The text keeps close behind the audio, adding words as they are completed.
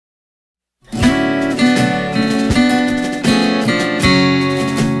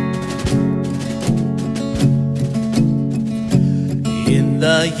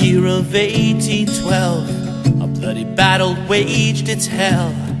the year of 1812, a bloody battle waged its hell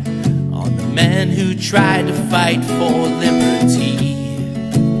on the men who tried to fight for liberty.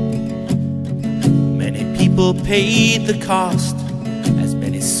 Many people paid the cost, as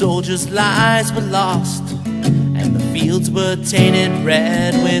many soldiers' lives were lost, and the fields were tainted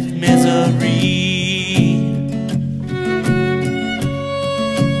red with misery.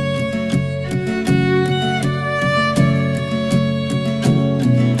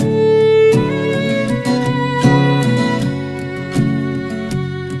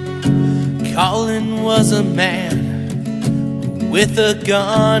 Colin was a man who, with a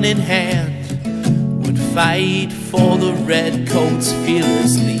gun in hand, would fight for the redcoats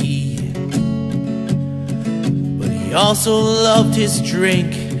fearlessly. But he also loved his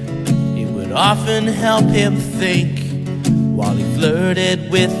drink. It would often help him think, while he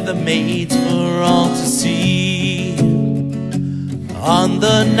flirted with the maids for all to see. On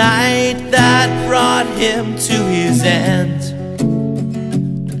the night that brought him to his end,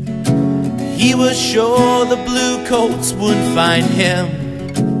 he was sure the blue coats would find him.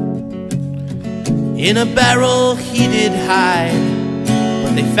 In a barrel he did hide,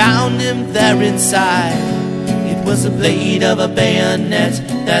 but they found him there inside. It was the blade of a bayonet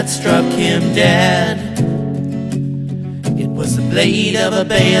that struck him dead. It was the blade of a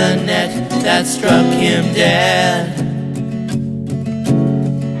bayonet that struck him dead.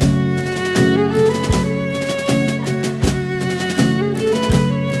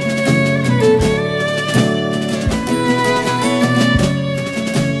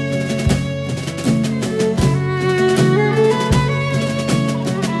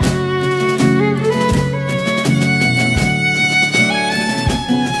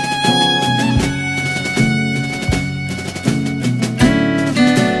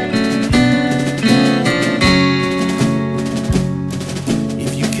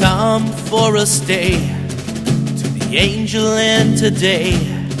 For a stay to the Angel Inn today,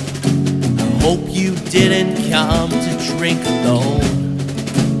 I hope you didn't come to drink alone.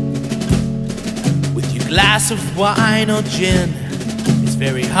 With your glass of wine or gin, it's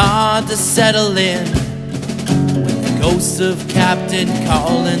very hard to settle in when the ghost of Captain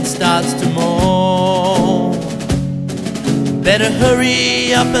Colin starts to moan. Better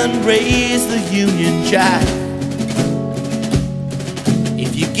hurry up and raise the Union Jack.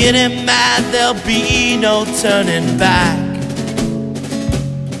 If you get him mad, there'll be no turning back.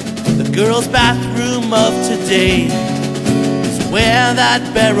 The girls' bathroom of today is where that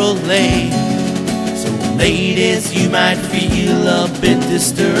barrel lay. So ladies, you might feel a bit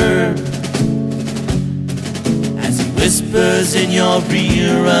disturbed as he whispers in your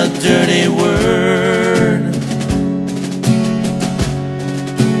ear a dirty word.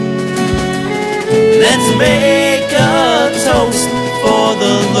 Let's make a toast for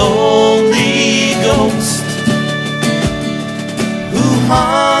the lonely ghost who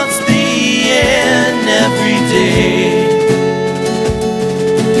haunts the inn every day.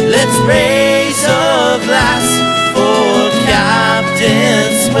 Let's raise a glass for Captain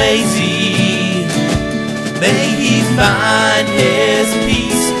Swayze. May he find his peace